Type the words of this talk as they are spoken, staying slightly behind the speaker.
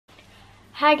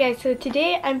Hi guys, so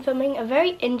today I'm filming a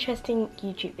very interesting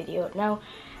YouTube video. Now,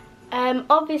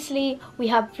 obviously we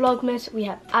have Vlogmas, we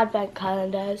have advent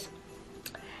calendars,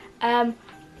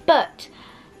 but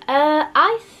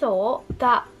I thought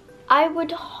that I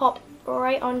would hop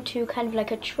right onto kind of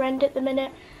like a trend at the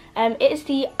minute. It is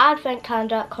the advent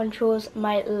calendar controls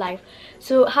my life.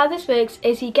 So how this works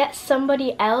is you get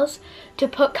somebody else to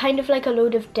put kind of like a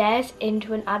load of dares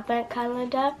into an advent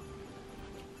calendar,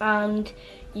 and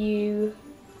you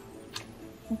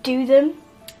do them,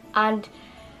 and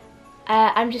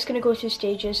I'm just going to go through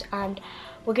stages and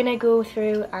we're going to go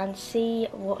through and see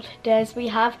what dares we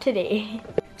have today.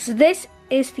 So this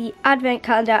is the advent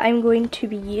calendar I'm going to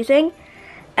be using.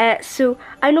 So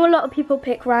I know a lot of people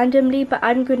pick randomly, but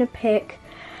I'm going to pick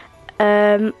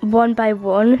one by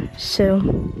one.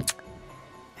 So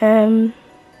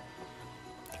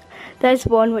there's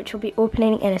one which will be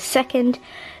opening in a second,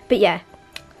 but yeah,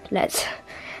 let's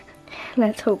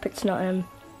hope it's not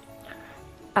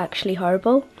actually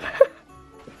horrible.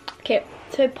 Okay,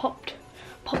 so I popped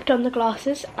on the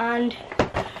glasses and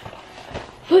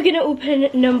we're gonna open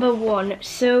number one.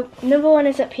 So number one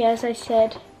is up here, as I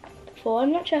said before.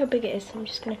 I'm not sure how big it is, so I'm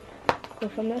just gonna go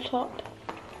from the top.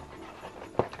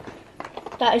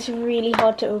 That is really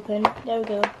hard to open. There we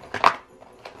go.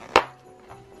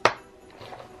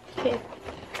 Okay,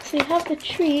 so you have the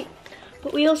treat,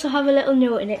 but we also have a little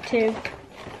note in it too.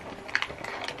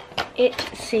 It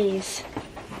says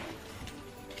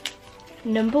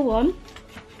number one.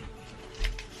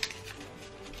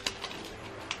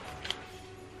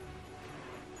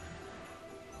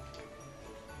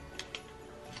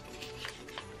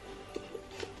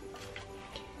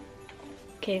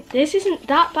 Okay, this isn't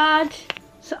that bad.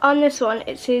 So on this one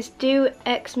it says do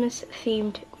Xmas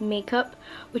themed makeup,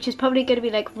 which is probably going to be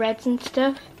like reds and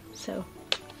stuff, so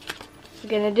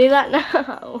we're gonna do that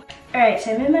now. Alright,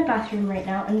 so I'm in my bathroom right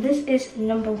now and this is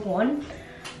number one,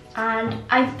 and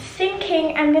I'm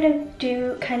thinking I'm gonna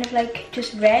do kind of like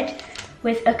just red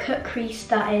with a cut crease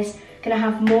that is gonna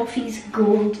have Morphe's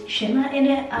gold shimmer in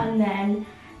it, and then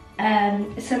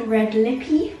some red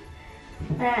lippy.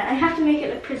 I have to make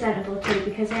it look presentable too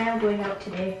because I am going out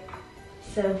today,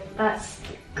 so that's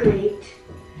great.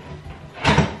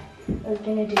 We're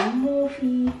gonna do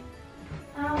Morphe,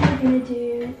 and we're gonna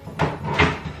do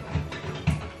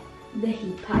the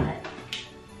heat palette.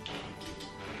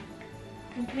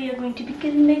 And we are going to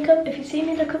begin makeup. If you see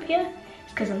me look up here,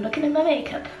 it's because I'm looking at my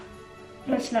makeup.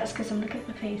 No, it's not, it's because I'm looking at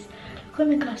my face. Look where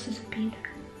my glasses have been.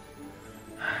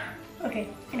 Okay,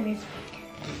 anyways,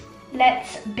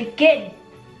 let's begin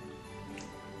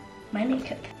my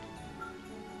makeup.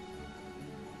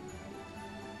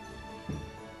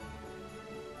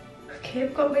 Okay,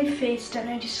 I've got my face done.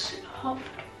 I just popped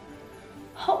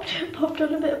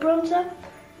on a bit of bronzer,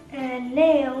 and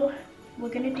now we're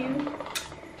gonna do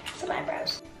some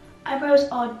eyebrows. Eyebrows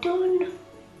are done.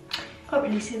 Can't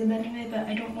really see them anyway, but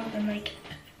I don't want them like,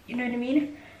 you know what I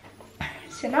mean?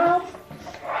 So now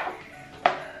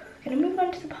I'm gonna move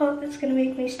on to the part that's gonna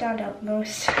make me stand out the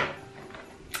most,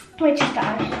 which is the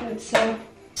eyeshadow.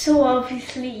 So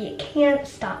obviously you can't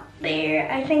stop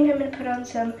there. I think I'm gonna put on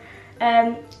some,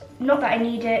 not that I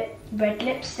need it, red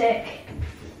lipstick,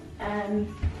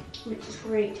 which is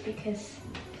great because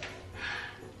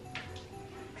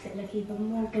it look even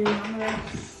more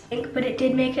glamorous. But it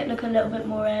did make it look a little bit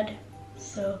more red,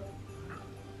 so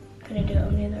I'm gonna do it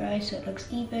on the other eye so it looks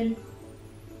even.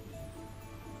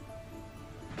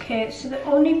 Okay, so the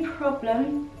only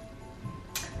problem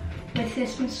with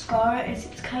this mascara is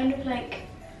it's kind of like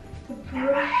the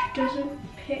brush doesn't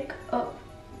pick up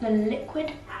the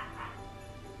liquid,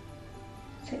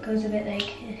 so it goes a bit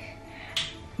like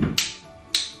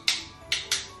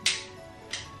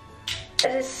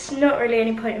there's not really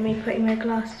any point in me putting my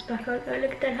glasses back on. Oh,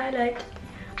 look at that highlight.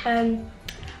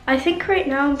 I think right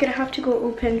now I'm gonna have to go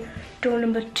open door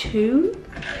number 2.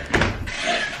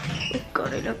 Oh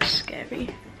god, it looks scary.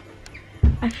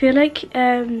 I feel like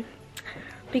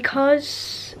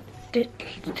because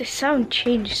the sound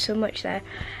changed so much there.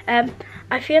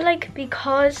 I feel like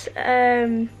because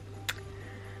of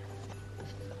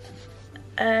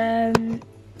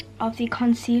the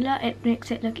concealer, it makes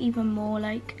it look even more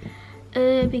like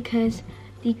because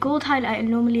the gold highlighter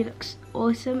normally looks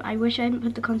awesome. I wish I hadn't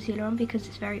put the concealer on because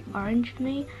it's very orange for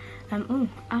me. Oh,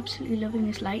 absolutely loving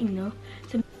this lighting though.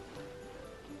 So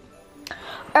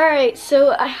alright,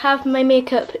 so I have my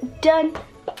makeup done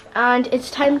and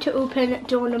it's time to open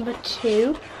door number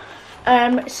 2.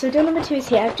 So door number 2 is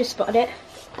here, I've just spotted it.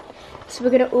 So we're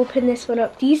going to open this one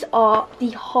up. These are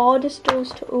the hardest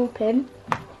doors to open,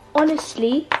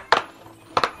 honestly.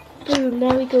 Boom,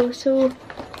 there we go. So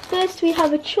first we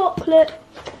have a chocolate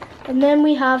And then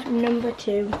we have number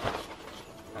 2.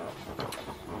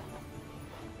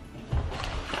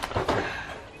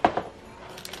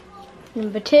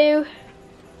 Number 2.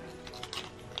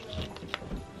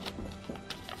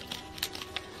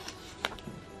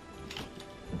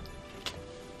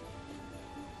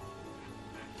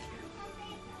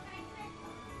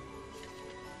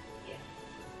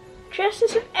 Dressed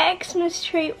as an Xmas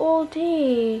tree all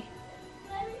day.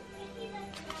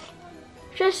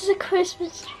 Dressed as a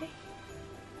Christmas tree.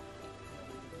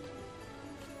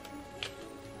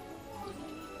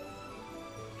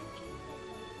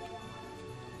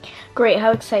 Great,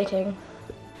 how exciting.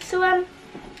 So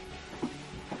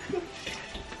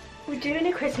we're doing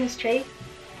a Christmas tree.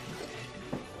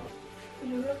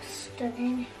 You look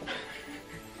stunning.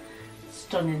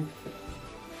 Stunning.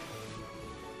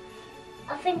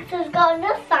 I think there's got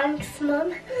enough, thanks,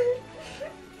 Mum.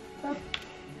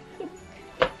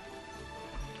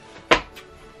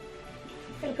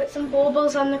 Gonna put some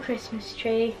baubles on the Christmas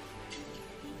tree.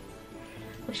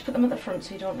 We should put them at the front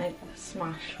so you don't like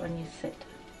smash when you sit.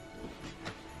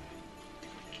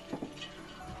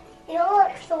 You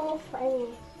look so funny.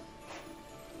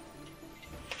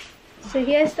 So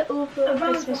here's the overall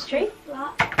Christmas tree.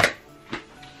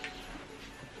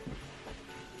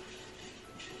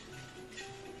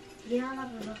 Yeah, I'll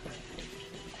have a look.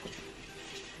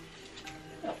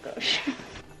 Oh gosh.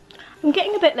 I'm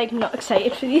getting a bit like not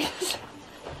excited for these.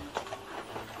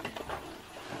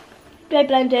 Do I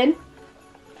blend in?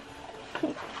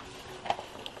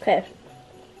 Okay.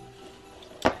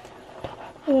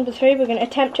 Number 3, we're going to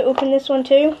attempt to open this one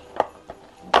too.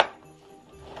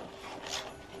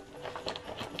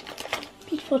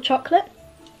 Beautiful chocolate.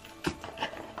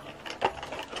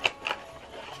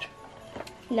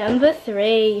 Number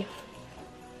 3.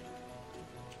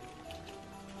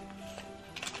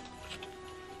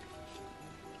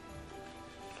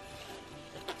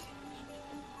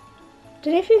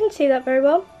 Don't know if you can see that very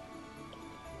well,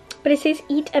 but it says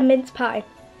eat a mince pie.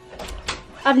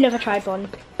 I've never tried one.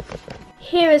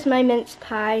 Here is my mince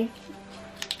pie.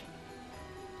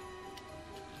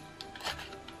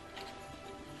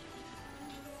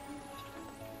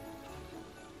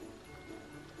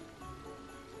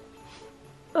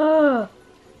 Oh.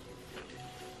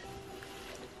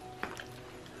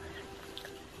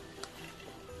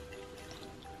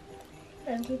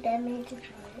 Don't you dare me to try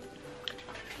it.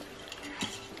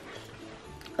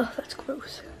 Oh, that's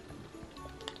gross.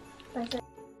 Like it.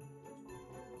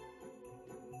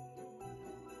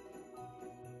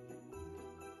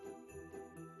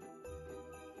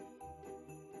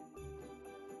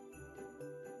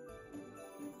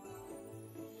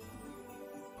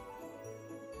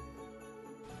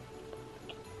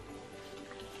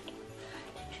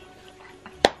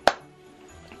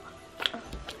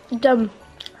 Dumb.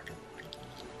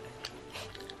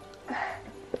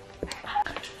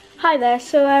 Hi there,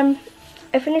 so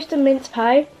I finished the mince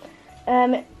pie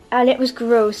and it was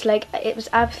gross, like it was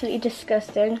absolutely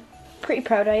disgusting. Pretty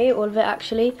proud I ate all of it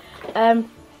actually. I'm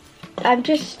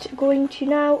just going to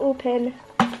now open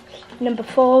number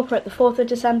 4, we're at the 4th of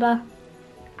December.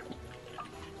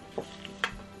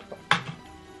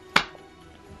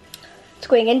 It's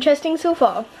going interesting so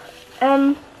far.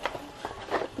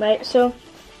 Right, so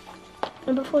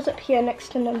number 4's up here next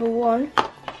to number 1.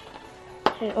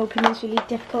 And open these really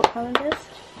difficult calendars.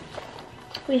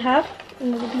 We have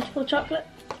another beautiful chocolate.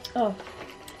 Oh.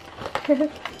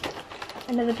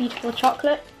 Another beautiful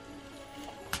chocolate.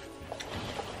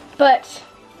 But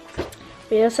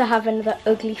we also have another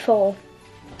ugly 4.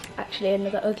 Actually,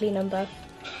 another ugly number.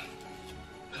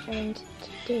 And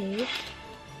today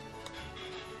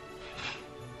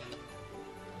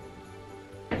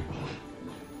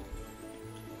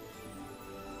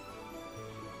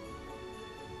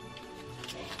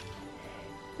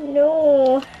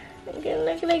no, I'm gonna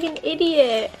look like an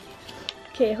idiot.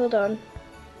 Okay, hold on.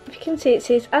 If you can see, it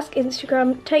says ask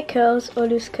Instagram tight curls or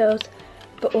loose curls,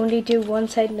 but only do one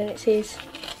side, and then it says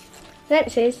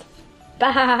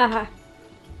bah ha.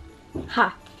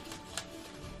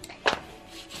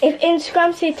 If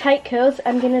Instagram say tight curls,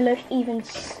 I'm gonna look even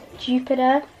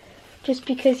stupider, just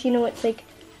because, you know, it's like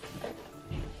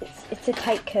it's a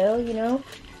tight curl, you know.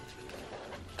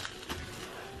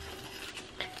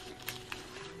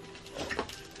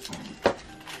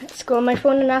 Go on my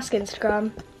phone and ask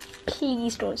Instagram.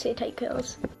 Please don't say tight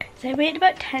curls. So I waited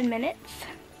about 10 minutes.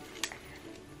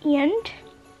 And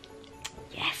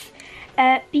yes,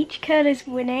 beach curl is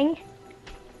winning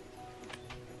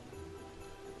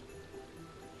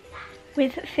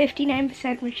with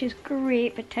 59%, which is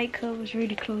great, but tight curl was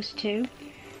really close too.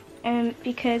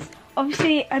 Because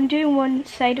obviously I'm doing one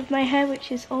side of my hair, which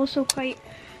is also quite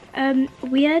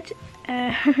weird.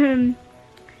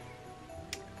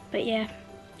 But yeah,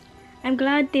 I'm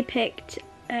glad they picked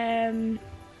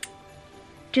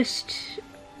just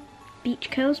beach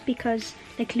curls, because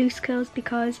like loose curls,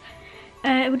 because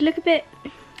it would look a bit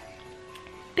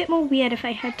more weird if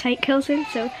I had tight curls in.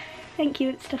 So thank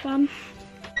you, Stefan.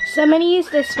 So I'm going to use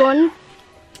this one.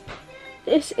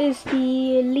 This is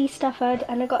the least I've had,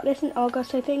 and I got this in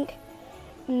August, I think.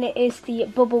 And it is the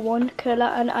Bubble One curler,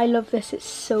 and I love this. It's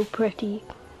so pretty.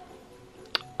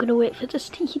 I'm gonna wait for this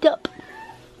to heat up.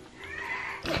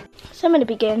 So I'm gonna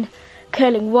begin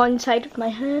curling one side of my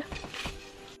hair.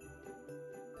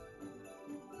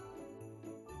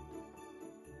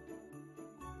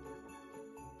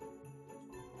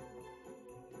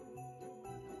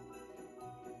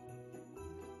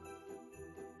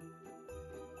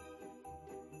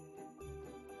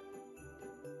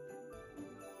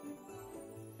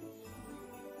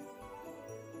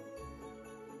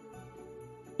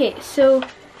 Okay, so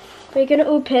we're going to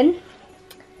open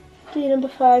the number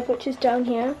 5, which is down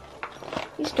here.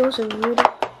 These doors are really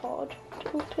hard to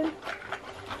open.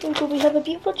 And we have a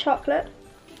beautiful chocolate.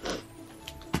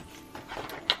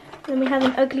 Then we have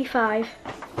an ugly 5.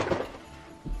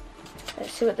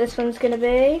 Let's see what this one's going to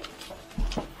be.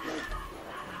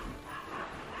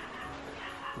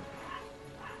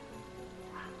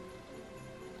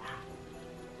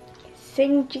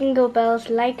 Sing jingle bells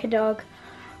like a dog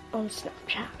on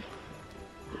Snapchat.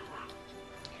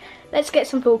 Let's get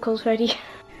some vocals ready.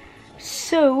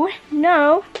 So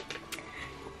now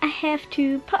I have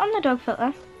to put on the dog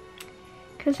filter,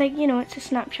 because, like, you know, it's a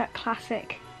Snapchat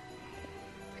classic.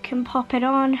 I can pop it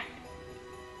on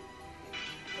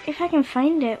if I can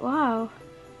find it. Wow.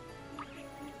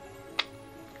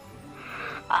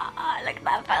 Ah, look at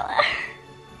that fella.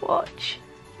 Watch.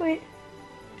 Wait.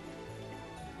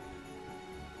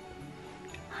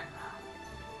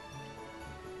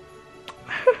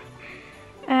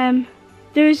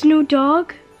 There is no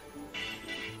dog.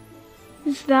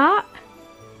 Is that?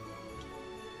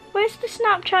 Where's the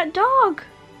Snapchat dog?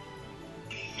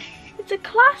 It's a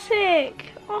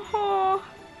classic. Oh.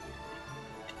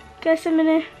 Guess I'm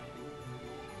gonna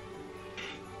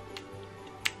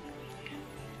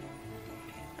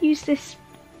use this.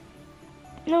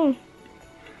 No,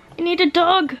 I need a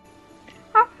dog.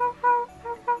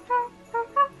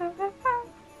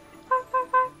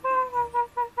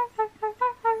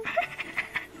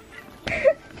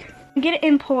 I'm gonna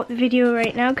import the video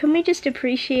right now. Can we just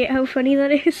appreciate how funny that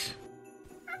is?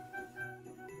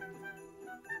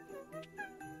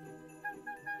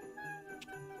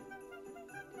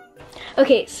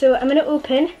 Okay, so I'm gonna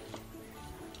open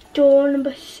door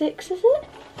number 6, is it?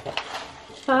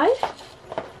 5?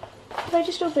 Did I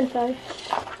just open 5?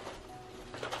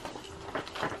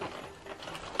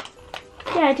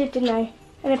 Yeah, I did, didn't I?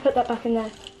 And I put that back in there.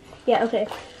 Yeah, okay.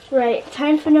 Right,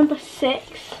 time for number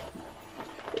 6.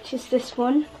 Which is this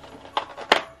one.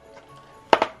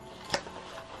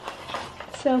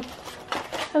 So,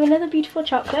 I have another beautiful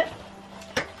chocolate,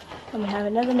 and we have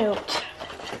another note,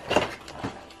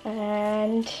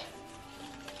 and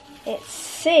it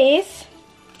says,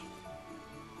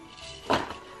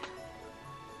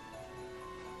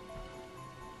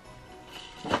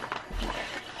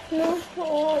 no.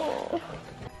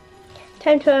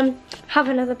 Time to have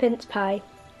another mince pie.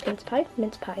 Mince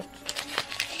pie.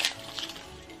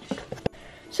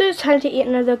 So it's time to eat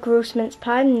another gross mince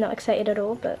pie. I'm not excited at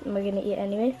all, but we're gonna eat it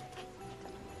anyway.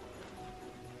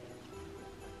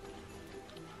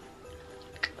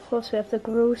 Of course we have the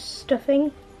gross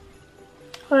stuffing.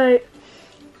 Right.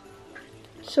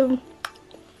 So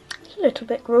it's a little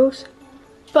bit gross,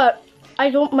 but I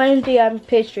don't mind the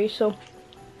pastry, so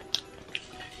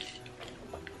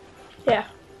yeah.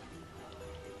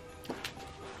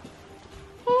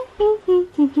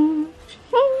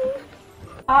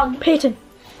 Peyton.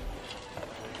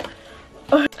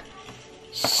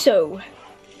 So,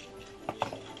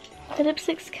 the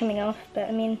lipstick's coming off, but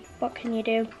I mean, what can you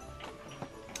do?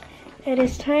 It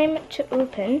is time to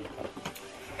open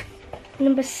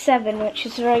number 7, which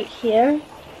is right here.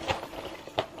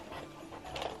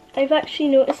 I've actually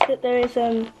noticed that there is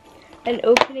an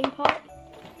opening part.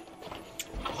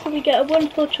 So we get a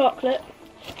wonderful chocolate.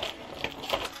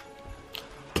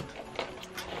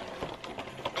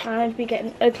 And we get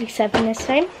an ugly 7 this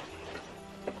time.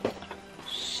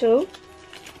 So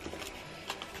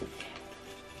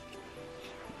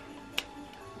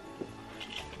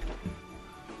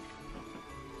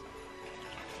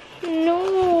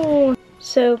no.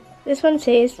 So this one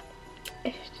says, I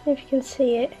don't know if you can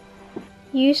see it,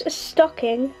 use a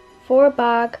stocking for a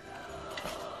bag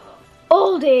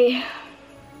all day.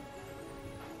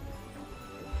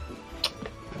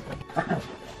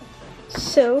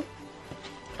 So,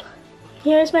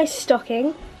 here's my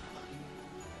stocking.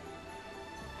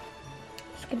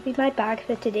 It's going to be my bag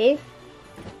for today.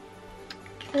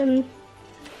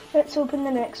 Let's open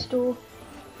the next door.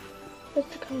 Where's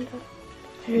the calendar?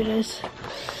 Here it is.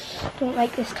 Don't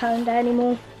like this calendar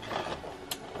anymore.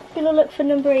 Gonna look for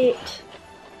number 8.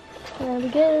 There we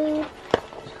go.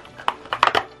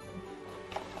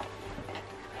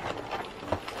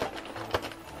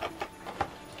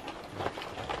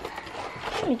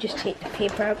 Let me just take the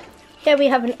paper out. Here we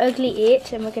have an ugly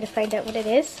 8 and we're going to find out what it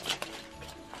is.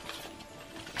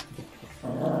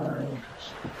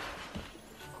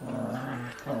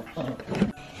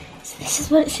 So this is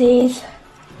what it says.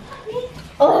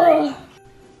 Oh!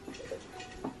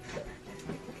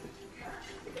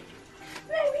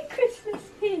 Merry Christmas,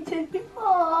 Peyton.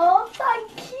 Oh,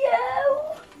 thank you.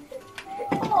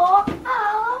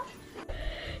 Oh,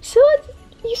 So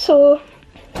you saw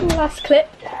in the last clip,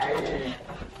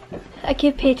 I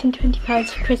gave Peyton £20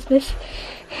 for Christmas.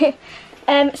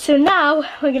 So now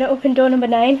we're going to open door number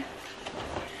 9.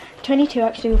 22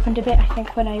 actually opened a bit, I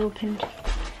think, when I opened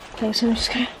things. So I'm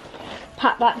just going to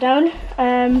pat that down.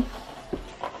 And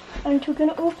we're going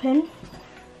to open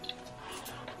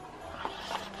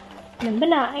number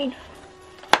 9.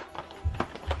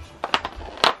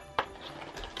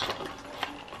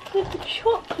 With the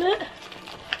chocolate,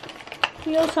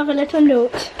 we also have a little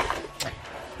note.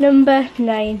 Number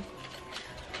 9.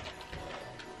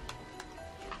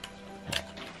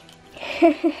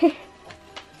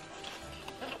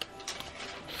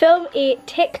 Film a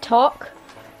TikTok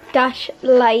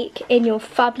 -like in your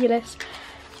fabulous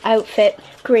outfit.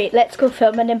 Great, let's go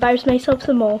film and embarrass myself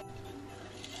some more.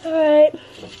 Alright.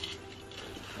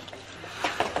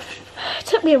 It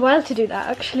took me a while to do that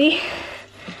actually.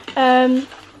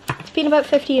 It's been about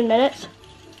 15 minutes.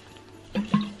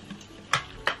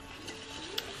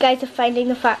 Guys are finding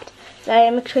the fact that I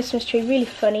am a Christmas tree really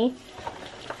funny,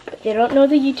 but they don't know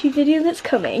the YouTube video that's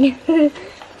coming.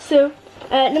 So,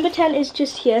 number 10 is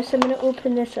just here, so I'm going to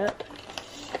open this up.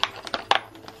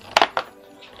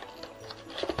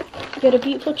 We got a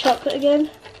beautiful chocolate again.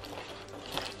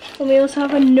 And we also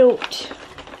have a note.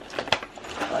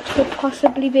 What could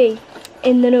possibly be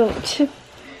in the note?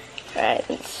 Right,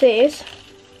 it says,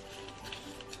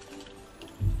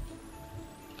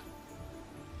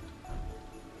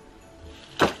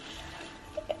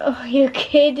 oh, you're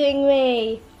kidding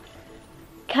me.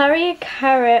 Carry a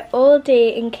carrot all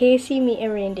day in case you meet a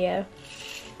reindeer.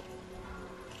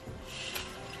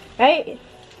 Right,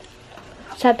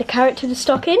 let's add the carrot to the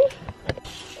stocking.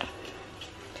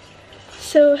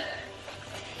 So,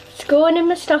 it's going in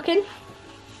my stocking.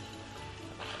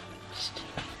 Just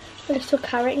a little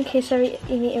carrot in case you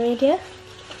meet a reindeer.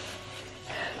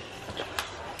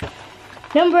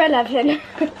 Number 11,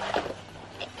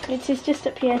 which is just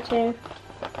up here too,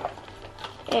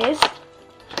 is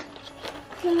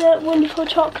the wonderful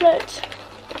chocolate.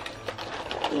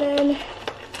 And then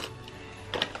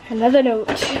another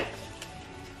note.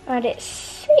 And it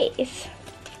says,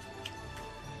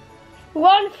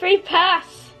 1 free pass.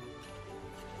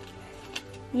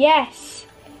 Yes.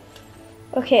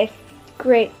 Okay,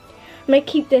 great. I'm going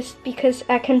to keep this because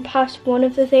I can pass one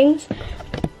of the things.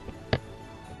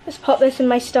 Let's pop this in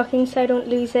my stocking so I don't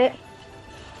lose it.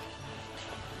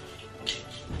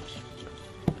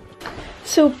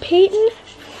 So Peyton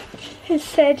has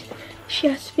said she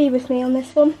has to be with me on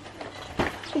this one.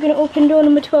 So we're going to open door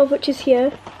number 12, which is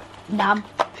here. Nom.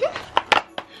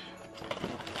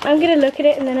 I'm going to look at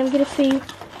it and then I'm going to see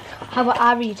How about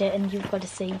I read it and you've got to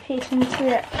see? Peyton's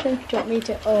reaction. Do you want me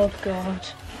to? Oh God.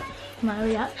 My In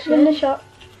reaction. the shop.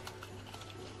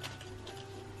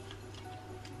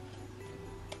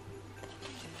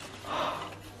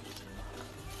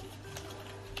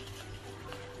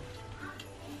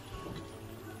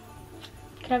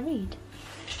 Can I read?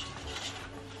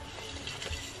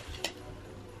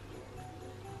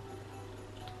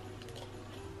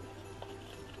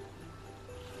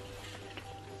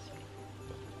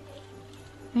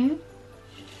 Hmm?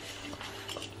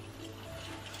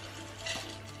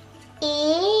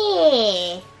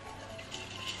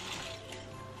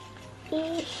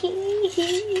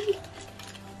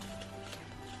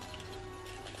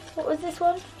 What was this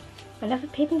one? Whenever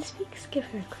Peyton speaks, give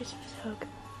her a Christmas hug.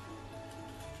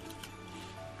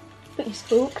 But you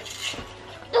spoke.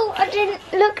 No, I didn't.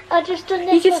 Look, I just done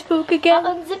this. You just spoke again.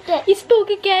 I unzipped it. You spoke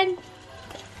again.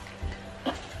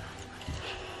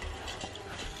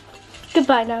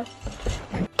 Goodbye now.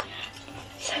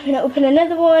 So I'm going to open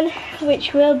another one,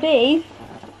 which will be...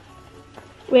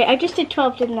 Wait, I just did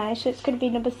 12, didn't I? So it's going to be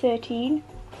number 13,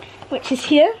 which is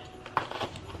here.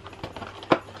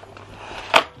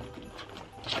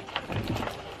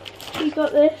 we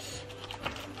got this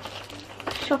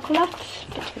chocolate,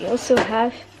 but we also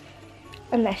have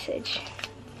a message.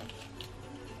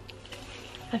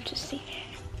 I've just seen it.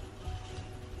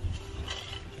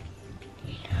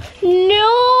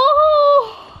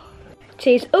 No! It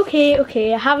says,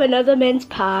 okay, have another mince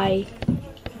pie.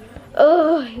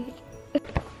 Oh.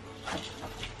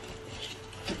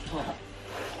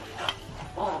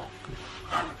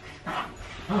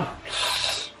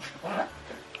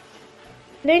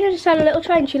 Lena just had a little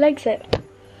try and she likes it.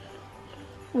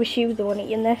 Wish you were the one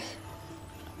eating this.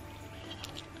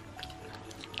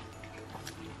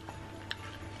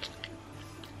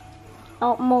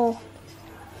 Oh, more.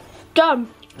 Done.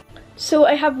 So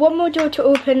I have one more door to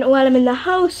open while I'm in the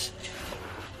house,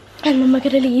 and then we're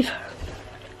gonna leave.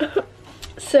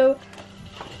 So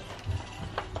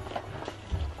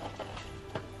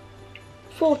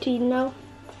 14 now,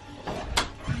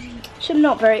 which I'm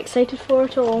not very excited for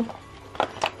at all.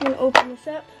 I'm gonna open this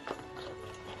up,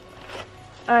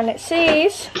 and it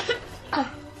says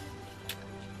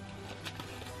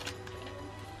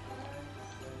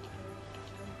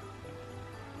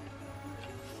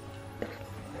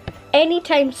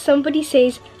anytime somebody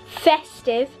says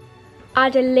festive,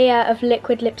 add a layer of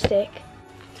liquid lipstick.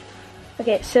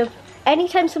 Okay, so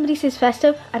anytime somebody says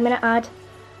festive, I'm gonna add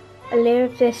a layer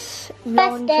of this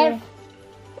laundry. Festive.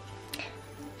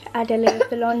 Add a layer of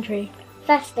the laundry.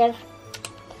 Festive.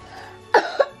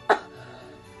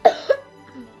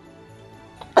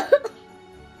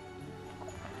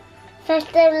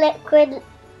 Festive liquid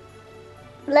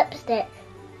lipstick.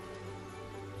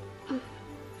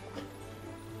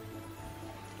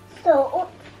 So,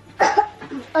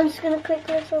 I'm just going to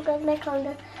quickly look at my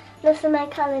calendar. This is my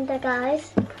calendar,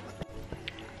 guys.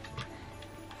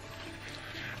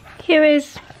 Here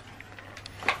is...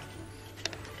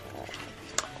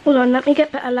 Hold on, let me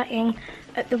get better lighting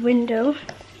at the window.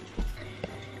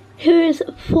 Here is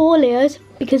 4 layers,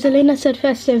 because Elena said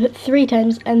festive 3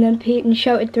 times, and then Peyton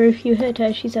shouted through, if you heard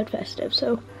her, she said festive,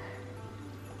 so...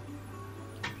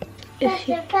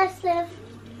 Festive.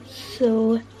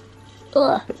 So...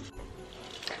 Ugh.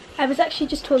 I was actually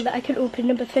just told that I could open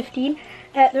number 15.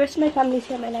 The rest of my family's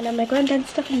here, my granddad's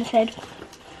stuff in his head.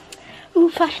 Ooh,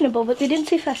 fashionable, but they didn't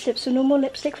say festive, so no more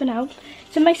lipstick for now.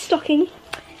 It's in my stocking.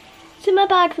 It's in my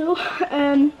bag though.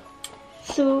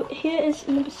 So here is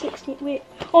number 16. Wait.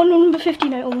 Oh no, number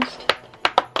 15 I almost.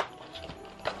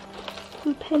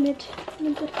 Pin it.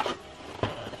 Number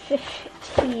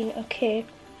 15. Okay.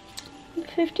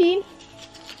 Number 15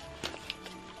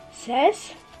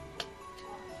 says,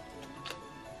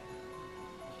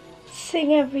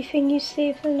 sing everything you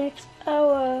say for the next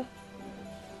hour.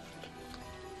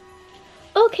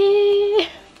 Okay.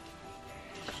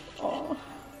 Oh.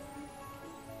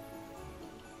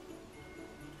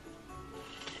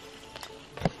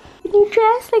 Can you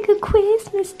dress like a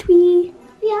Christmas tree?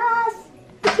 Yes.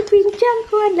 Would you bring a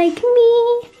jumper on like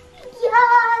me?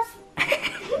 Yes.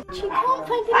 She can't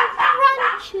find any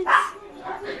branches.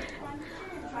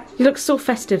 You look so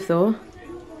festive though.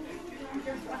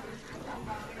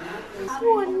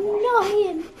 So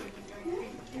annoying.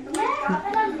 Yeah,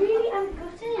 and I'm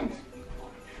gutted.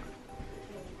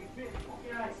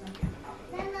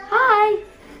 Hi.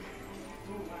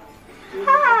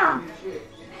 Ha!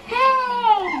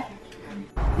 Hey!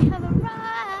 We have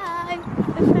arrived.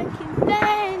 The Frankie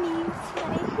Benny's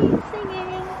right here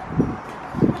singing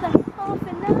for like half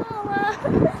an hour.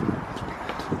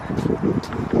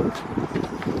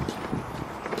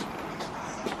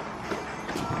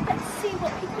 Let's see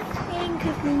what people think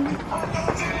of me.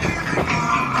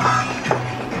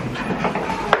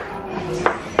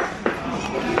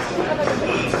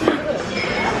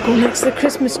 Go next to the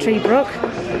Christmas tree, Brooke.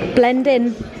 Blend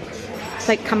in. It's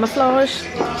like camouflage.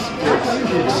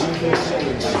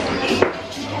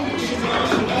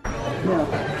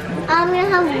 I'm gonna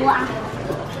have what?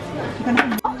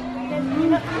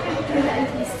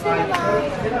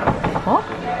 What?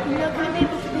 You're not going to be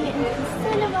able to be into the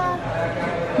cinema.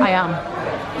 I am.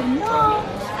 No.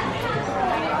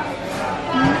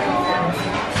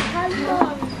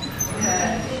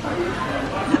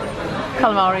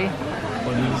 Calamari.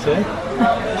 What did you say?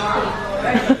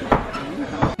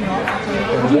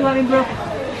 What are you having, Brooke?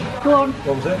 Go on.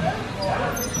 What was it?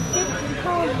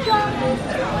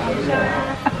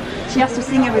 She has to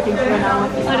sing everything for an hour.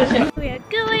 We are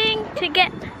going to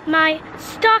get my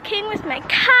stocking with my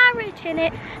carrot in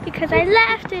it because I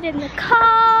left it in the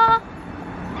car.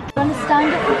 I'm gonna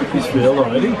stand up with the It's real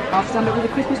already. I'll stand up with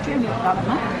a Christmas tree and you'll have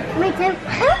it, Me too.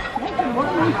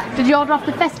 Did you order off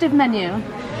the festive menu?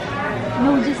 No,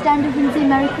 just stand up and say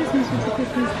Merry Christmas with the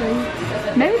Christmas tree.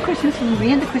 Merry Christmas from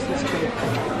me and the Christmas tree.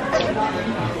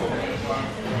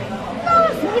 No,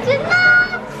 we did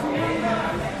not.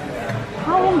 I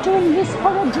am doing this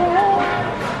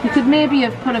holiday. You could maybe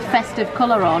have put a festive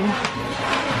colour on.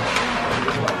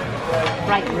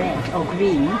 Bright red or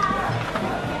green or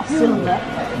silver.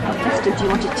 How festive do you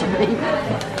want it to be?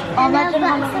 Oh, that's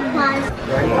surprise.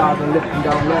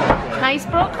 Nice,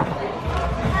 Brooke?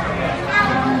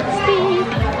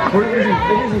 Well, it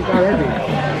isn't already.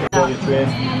 Your train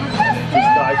just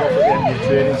dies off at the end of your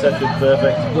training session,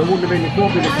 perfect. Well, it wouldn't have been the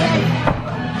problem.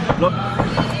 Look,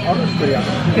 honestly, I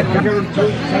get a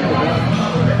joke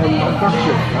on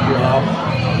fashion. You'll have.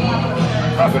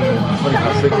 I'm going to put it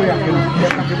past 60. I can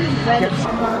get.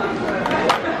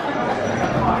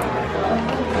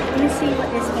 Let me see what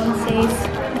this one says.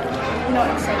 Not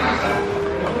excited.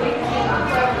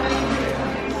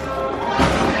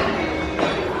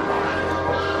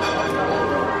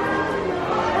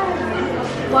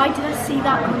 Why did I see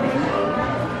that coming?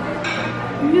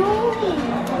 No!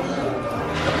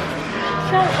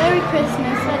 Shout Merry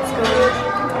Christmas, let's go. Let's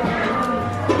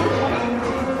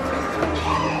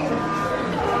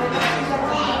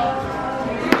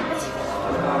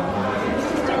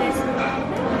do this.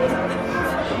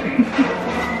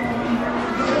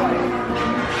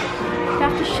 You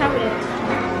have to shout it.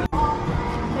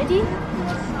 Ready?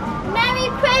 Merry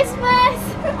Christmas!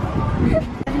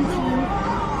 17.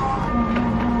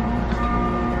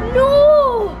 No!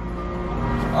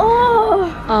 Oh!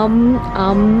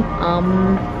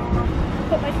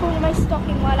 Put my phone in my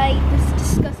stocking while I eat this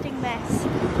disgusting mess.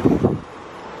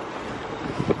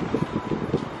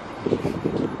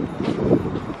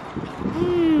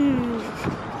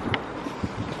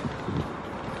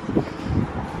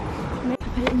 I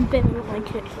put it in the bin, I don't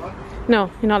like it. No,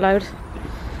 you're not allowed.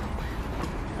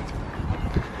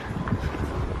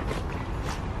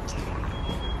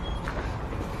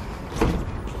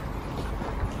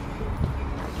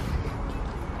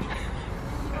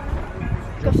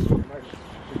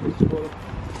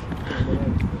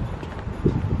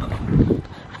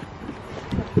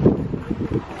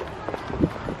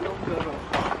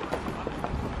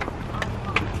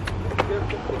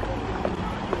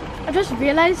 I just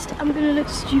realised I'm gonna look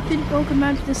stupid walking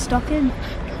around with this stocking.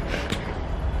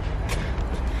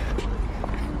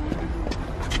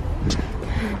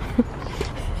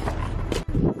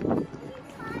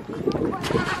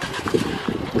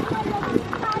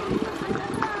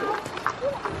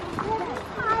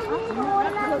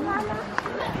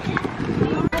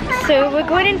 So we're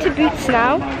going into Boots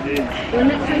now.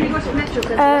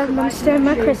 I'm still in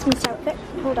my Christmas outfit.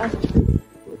 Hold on.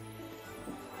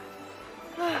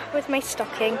 With my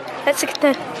stocking. Let's look at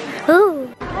the. Oh!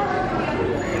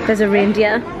 There's a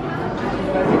reindeer.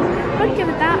 I'd give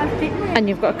it that outfit. And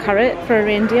you've got a carrot for a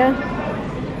reindeer.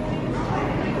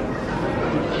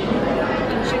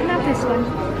 She can have this one.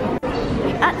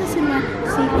 At the cinema,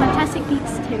 see Fantastic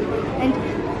Beasts 2. And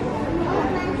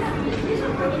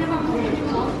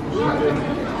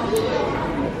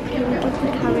can we give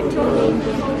the carrot to the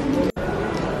reindeer?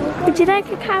 Would you like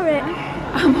a carrot?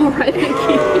 I'm alright, thank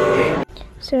you.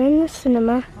 So in the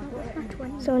cinema,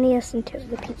 it's only us and two of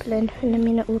the people in, and I'm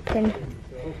gonna open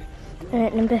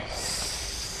number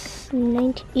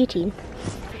 18.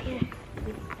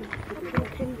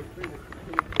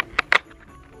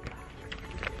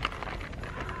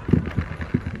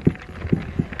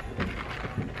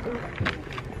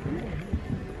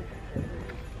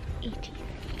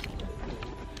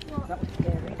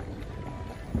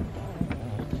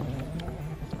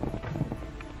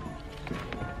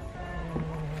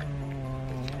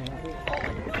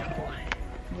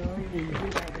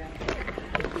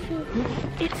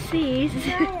 It says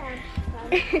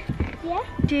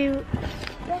do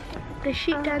the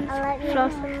sheep dance,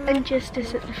 floss and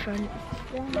justice at the front.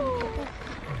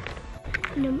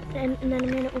 And then I'm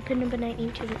going to open number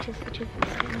 19 too, which is the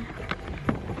same.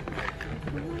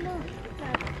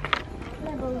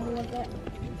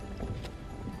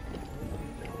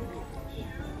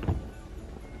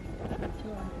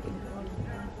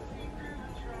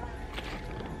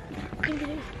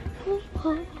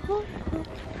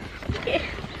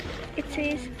 It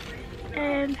says,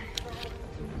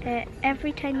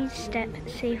 every time you step,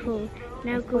 say ho.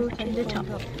 Now go to the top.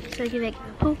 So you're like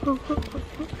ho ho ho ho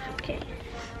ho. Okay.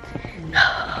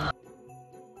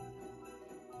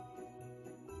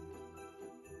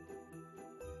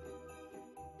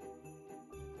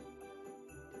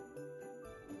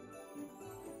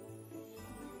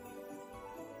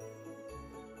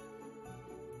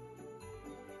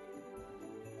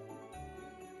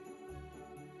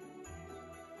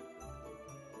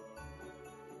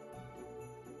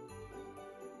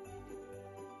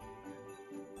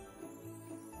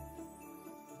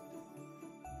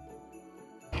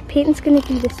 Peyton's going to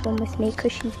do this one with me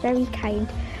because she's very kind.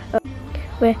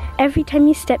 Where every time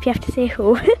you step you have to say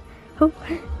ho. Ho.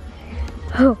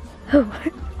 Ho. Ho. Ho.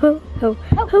 Ho. Ho.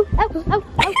 Ho. Ho. Ho.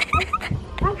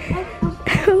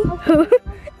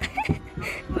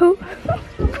 Ho.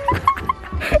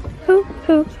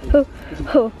 Ho. Ho.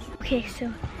 Ho. Okay,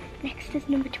 so next is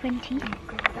number 20.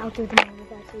 I'll do the one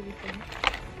without anything.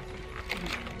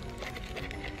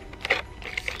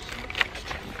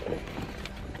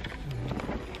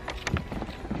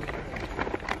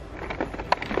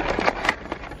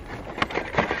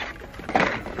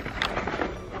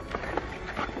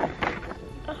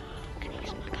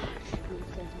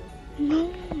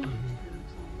 No,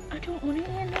 I don't want to eat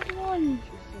another one.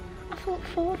 I thought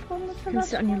fourth one was the You can last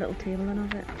sit on your little table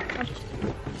and have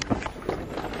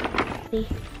it.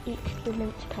 Eat the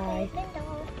mince pie.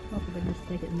 Oh, for goodness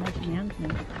sake, it's melting my hand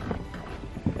now.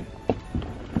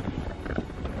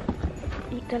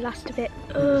 Eat the last bit.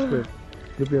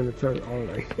 You'll be on the toilet all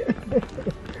night.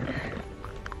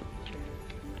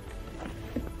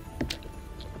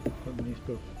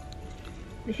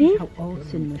 This is how all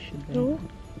cinema should be. No.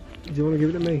 Do you want to give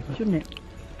it to me? Shouldn't it?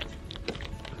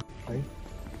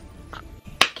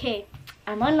 Okay,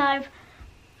 I'm on live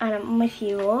and I'm with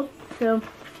you all. So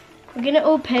we're gonna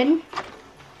open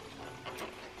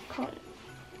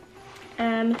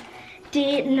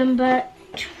day number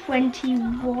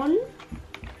 21,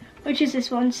 which is this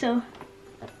one. So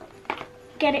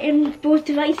get it in both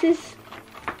devices.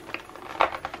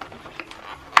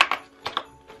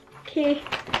 Okay,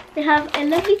 they have a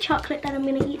lovely chocolate that I'm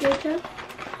gonna eat later.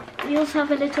 We also have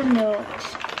a little note.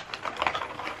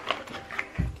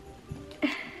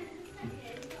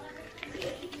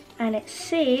 And it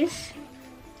says,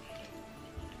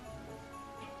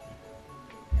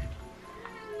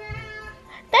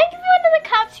 thank you for another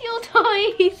capsule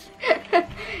toys.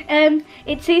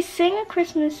 It says sing a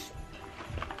Christmas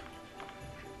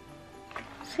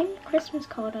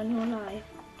card on your live.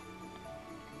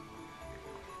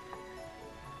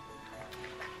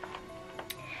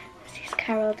 This is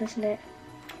Carol, doesn't it?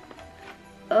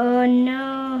 Oh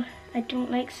no, I don't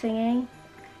like singing.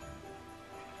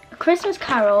 A Christmas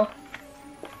Carol.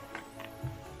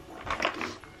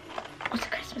 What's a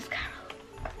Christmas Carol?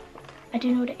 I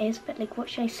don't know what it is, but like, what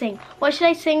should I sing? What should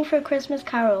I sing for a Christmas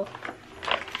Carol?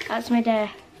 That's my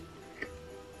dare.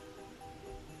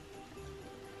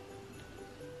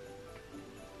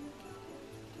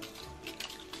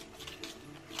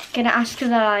 Gonna ask her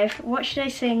live. What should I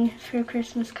sing for a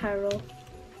Christmas Carol?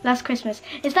 Last Christmas.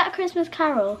 Is that a Christmas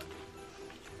Carol?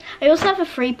 I also have a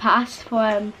free pass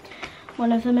for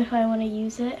one of them if I want to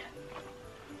use it.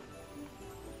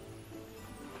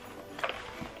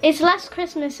 Is Last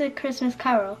Christmas a Christmas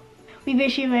Carol? We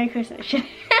wish you a Merry Christmas.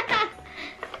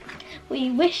 We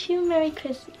wish you a Merry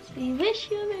Christmas. We wish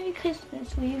you a Merry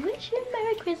Christmas. We wish you a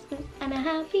Merry Christmas and a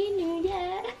Happy New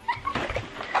Year.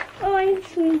 Oh, I'm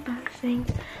so embarrassing.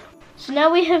 So now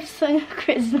we have sung a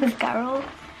Christmas Carol.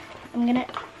 I'm gonna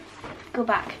go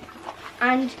back.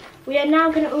 And we are now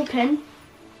gonna open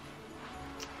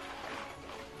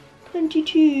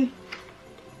 22,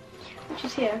 which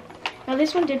is here. Now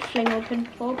this one did fling open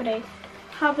before, but I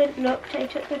haven't looked. I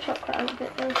took the chocolate out of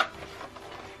it though.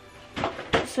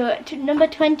 So number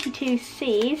 22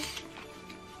 says,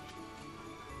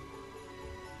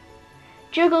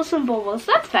 juggle some bubbles.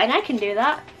 That's fine, I can do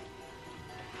that.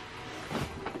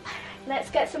 Let's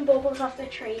get some bubbles off the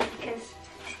tree because,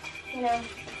 you know.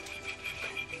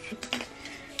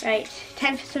 Right,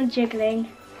 time for some juggling.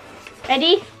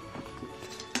 Ready?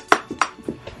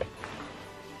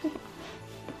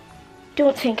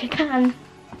 Don't think I can.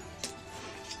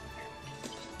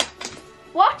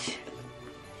 What?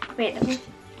 Wait, let me.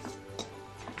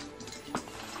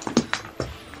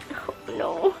 Oh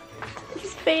no, this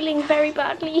is failing very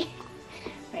badly.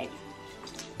 Right.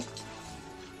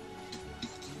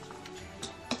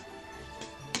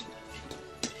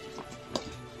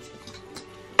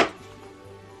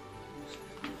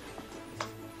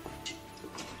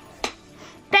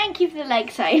 Thank you for the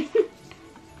like sign.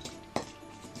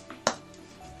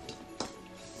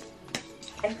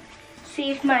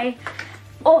 See if my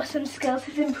awesome skills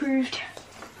have improved.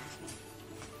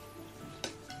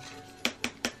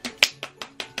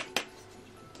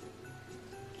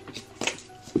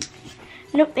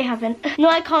 Nope, they haven't. No,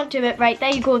 I can't do it. Right,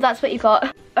 there you go. That's what you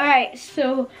got. Alright,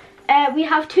 so we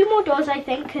have 2 more doors, I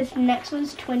think, because the next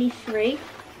one's 23,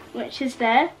 which is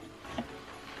there.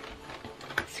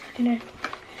 So we're going to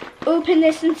open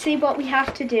this and see what we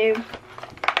have to do.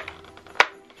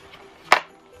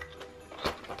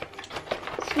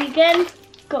 So we again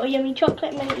got a yummy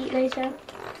chocolate I'm going to eat later.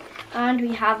 And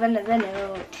we have another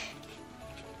note.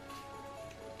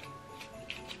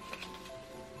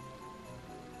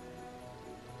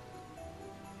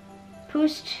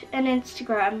 post an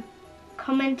Instagram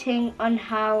commenting on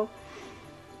how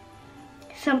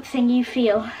something you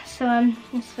feel. So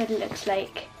this is what it looks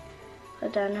like.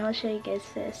 Hold on, I'll show you guys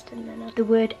first, and then the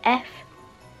word F.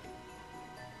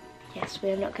 Yes,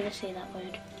 we're not going to say that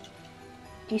word.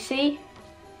 Do you see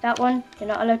that one? You're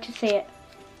not allowed to say it.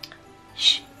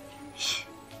 Shh. Shh.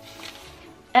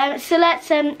 So let's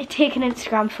take an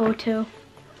Instagram photo.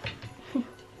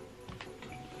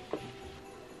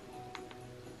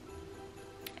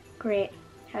 Great,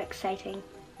 how exciting.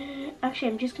 Actually,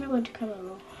 I'm just going to go into camera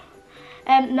roll.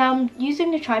 Now I'm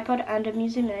using the tripod and I'm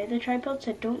using the other tripod,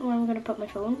 so I don't know where I'm going to put my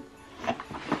phone.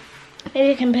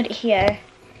 Maybe I can put it here,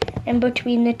 in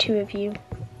between the two of you.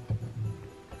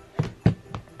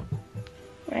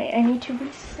 Right, I need to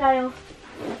restyle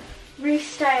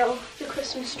the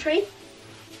Christmas tree.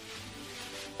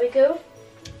 There we go.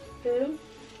 Boom.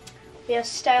 We are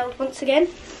styled once again.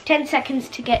 10 seconds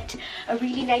to get a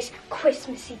really nice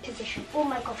Christmassy position. Oh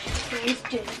my gosh, this thing is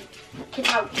dirty. Get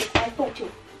out, take my photo.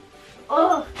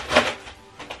 Oh!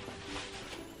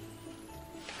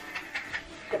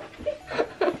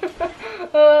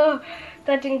 Oh,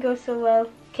 that didn't go so well.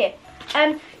 Okay,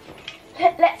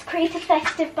 let's create a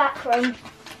festive background.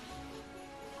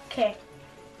 Okay.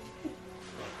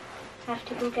 I have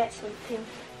to go get something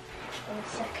in a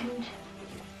second.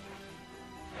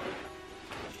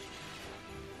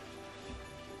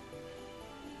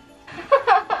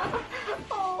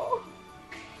 Oh.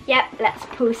 Yep, let's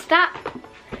post that.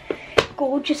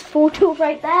 Gorgeous photo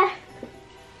right there.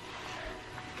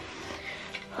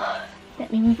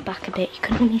 Let me move back a bit, you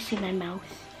can only see my mouth.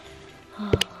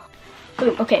 Oh.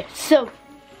 Boom. Okay, so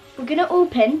we're gonna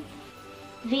open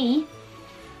the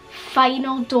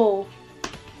final door.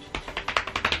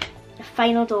 The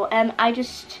final door.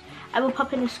 I will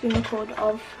pop in a screen record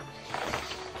of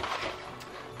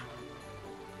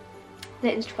the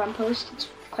Instagram post. It's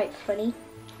quite funny.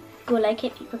 Go like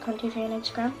it, people contact me on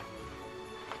Instagram.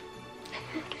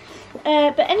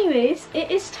 But anyways, it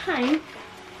is time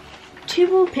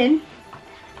to open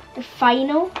the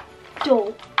final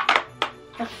door.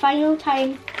 The final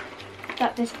time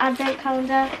that this advent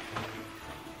calendar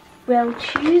will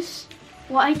choose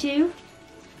what I do.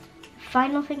 The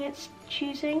final thing it's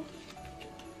choosing.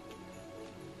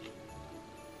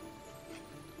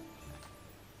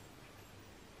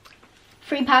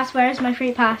 Free pass, where is my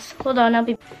free pass? Hold on, I'll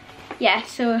be... Yeah,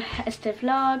 so as the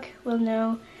vlog will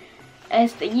know,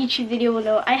 as the YouTube video will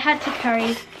know, I had to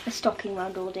carry a stocking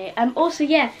around all day. Also,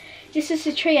 yeah, this is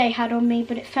the tray I had on me,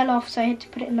 but it fell off, so I had to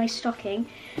put it in my stocking.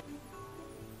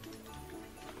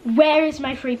 Where is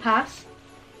my free pass?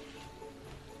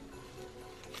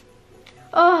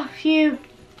 Oh, phew.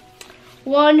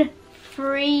 One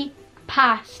free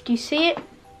pass. Do you see it?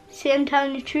 See I'm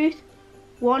telling the truth?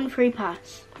 One free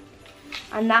pass.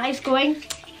 And that is going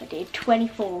for day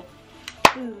 24.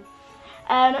 Boom.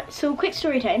 So quick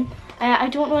story time. I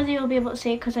don't know whether you'll be able to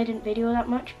see it because I didn't video that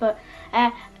much, but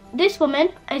this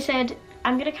woman, I said,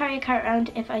 I'm going to carry a cart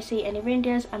around. If I see any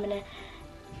reindeers, I'm going to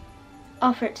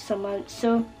offer it to someone.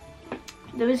 So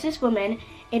there was this woman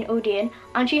in Odeon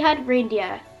and she had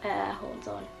reindeer horns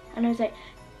on. And I was like,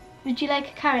 would you like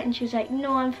a carrot? And she was like,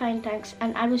 no, I'm fine, thanks.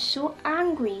 And I was so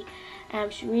angry and I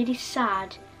was really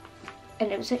sad.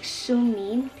 And it was like so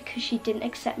mean because she didn't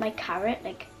accept my carrot.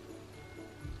 Like,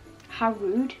 how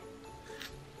rude.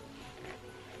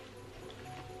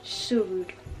 So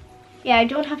rude. Yeah, I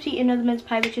don't have to eat another mince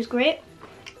pie, which is great.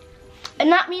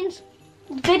 And that means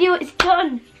the video is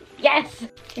done. Yes!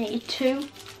 I eat 2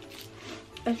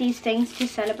 of these things to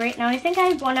celebrate. Now I think I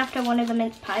had one after one of the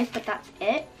mince pies, but that's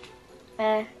it.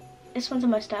 This one's a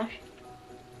mustache.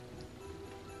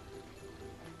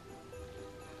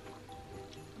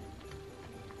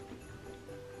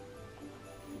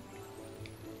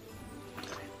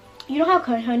 You know how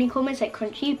honeycomb is like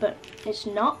crunchy, but it's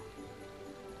not.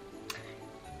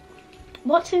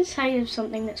 What's inside of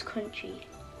something that's crunchy?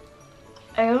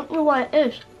 I don't know what it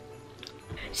is.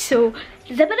 So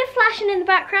there's a bit of flashing in the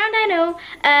background, I know,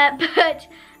 but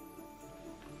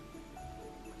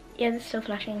yeah, there's still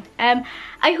flashing.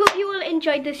 I hope you all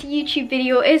enjoyed this YouTube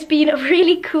video. It's been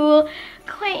really cool,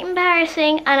 quite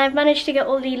embarrassing, and I've managed to get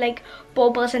all the like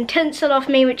baubles and tinsel off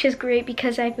me, which is great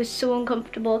because I was so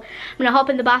uncomfortable. I'm gonna hop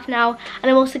in the bath now,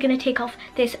 and I'm also gonna take off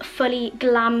this fully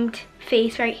glammed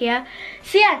face right here.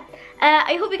 So yeah,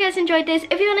 I hope you guys enjoyed this.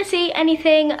 If you want to see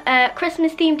anything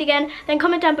Christmas themed again, then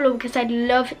comment down below because I'd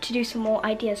love to do some more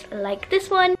ideas like this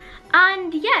one.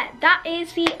 And yeah, that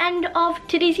is the end of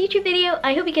today's YouTube video.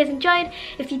 I hope you guys enjoyed.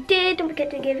 If you did, don't forget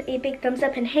to give a big thumbs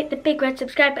up and hit the big red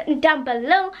subscribe button down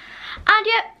below. And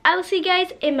yeah, I will see you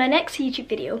guys in my next YouTube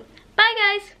video. Bye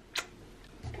guys!